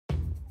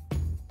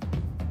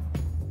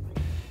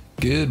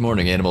Good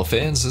morning, animal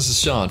fans. This is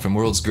Sean from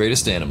World's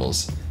Greatest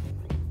Animals.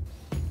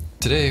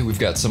 Today we've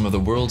got some of the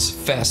world's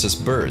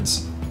fastest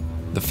birds,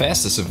 the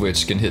fastest of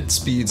which can hit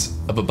speeds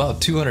of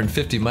about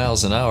 250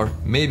 miles an hour,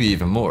 maybe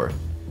even more.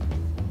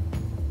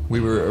 We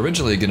were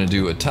originally going to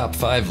do a top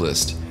 5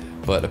 list,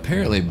 but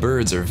apparently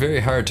birds are very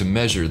hard to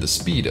measure the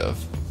speed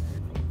of.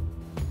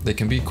 They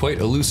can be quite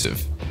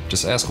elusive.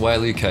 Just ask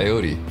Wile E.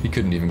 Coyote, he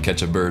couldn't even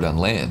catch a bird on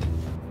land.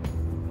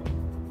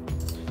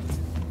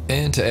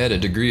 And to add a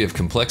degree of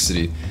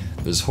complexity,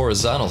 there's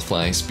horizontal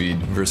flying speed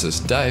versus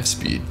dive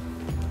speed.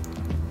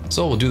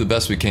 So we'll do the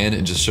best we can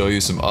and just show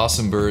you some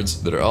awesome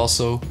birds that are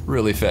also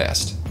really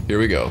fast. Here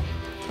we go.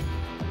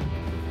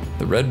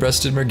 The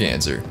red-breasted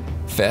merganser,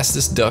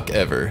 fastest duck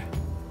ever.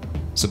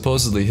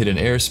 Supposedly hit an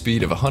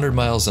airspeed of 100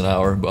 miles an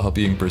hour while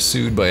being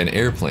pursued by an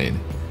airplane.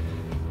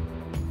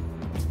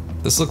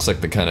 This looks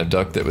like the kind of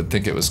duck that would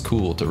think it was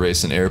cool to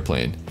race an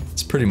airplane.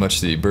 It's pretty much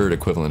the bird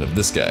equivalent of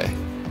this guy.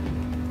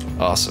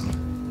 Awesome.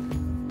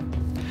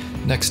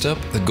 Next up,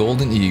 the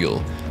golden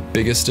eagle,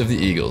 biggest of the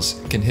eagles,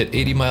 can hit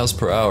 80 miles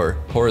per hour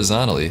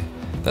horizontally.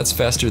 That's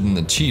faster than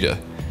the cheetah,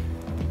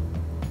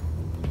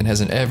 and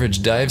has an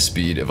average dive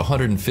speed of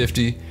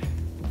 150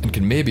 and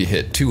can maybe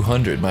hit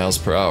 200 miles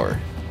per hour.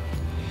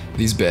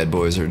 These bad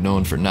boys are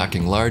known for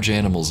knocking large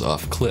animals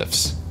off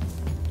cliffs.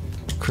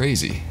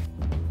 Crazy.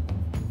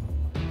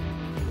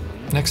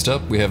 Next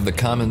up, we have the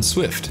common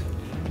swift.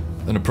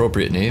 An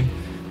appropriate name.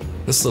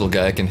 This little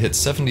guy can hit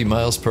 70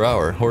 miles per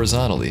hour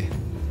horizontally.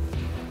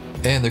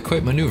 And they're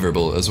quite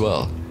maneuverable as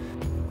well.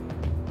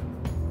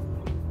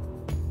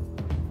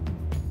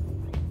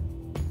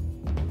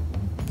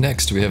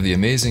 Next, we have the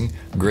amazing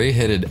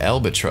gray-headed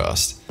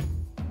albatross.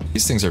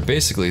 These things are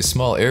basically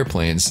small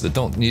airplanes that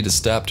don't need to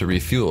stop to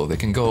refuel. They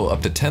can go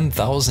up to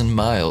 10,000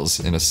 miles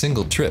in a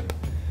single trip.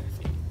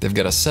 They've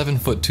got a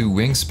 7'2"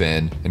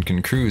 wingspan and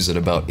can cruise at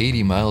about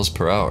 80 miles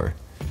per hour.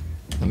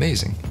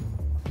 Amazing.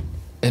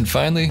 And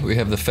finally, we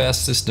have the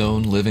fastest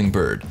known living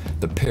bird,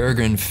 the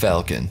peregrine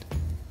falcon.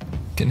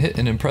 Can hit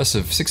an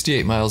impressive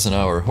 68 miles an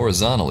hour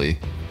horizontally,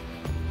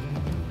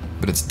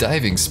 but its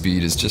diving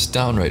speed is just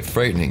downright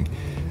frightening.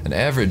 An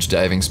average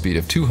diving speed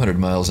of 200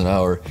 miles an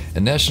hour,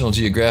 and National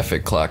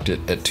Geographic clocked it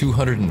at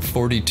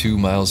 242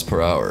 miles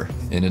per hour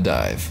in a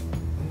dive.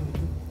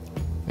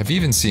 I've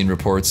even seen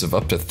reports of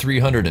up to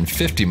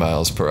 350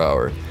 miles per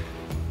hour,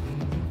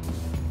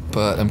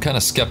 but I'm kind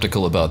of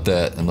skeptical about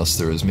that unless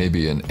there is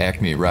maybe an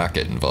Acme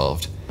rocket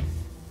involved.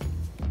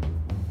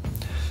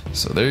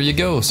 So there you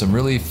go, some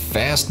really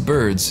fast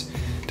birds.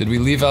 Did we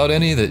leave out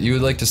any that you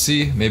would like to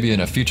see, maybe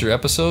in a future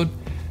episode?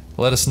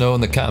 Let us know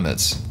in the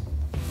comments.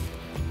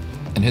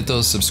 And hit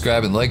those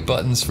subscribe and like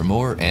buttons for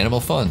more animal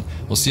fun.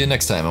 We'll see you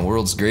next time on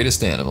World's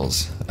Greatest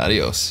Animals.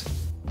 Adios.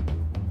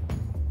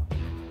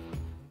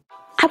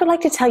 I would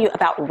like to tell you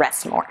about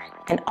Rest More,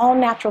 an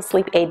all-natural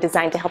sleep aid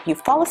designed to help you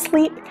fall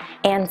asleep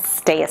and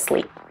stay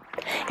asleep.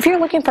 If you're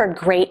looking for a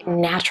great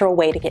natural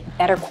way to get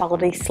better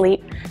quality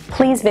sleep,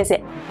 please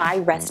visit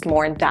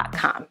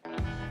buyrestmore.com.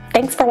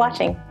 Thanks for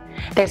watching.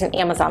 There's an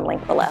Amazon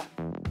link below.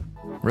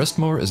 Rest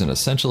More is an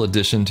essential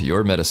addition to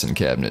your medicine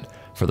cabinet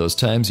for those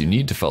times you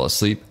need to fall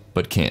asleep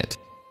but can't.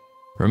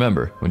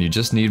 Remember, when you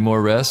just need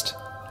more rest,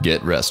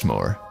 get Rest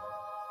More.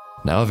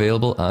 Now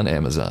available on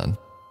Amazon.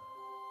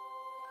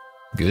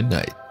 Good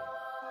night.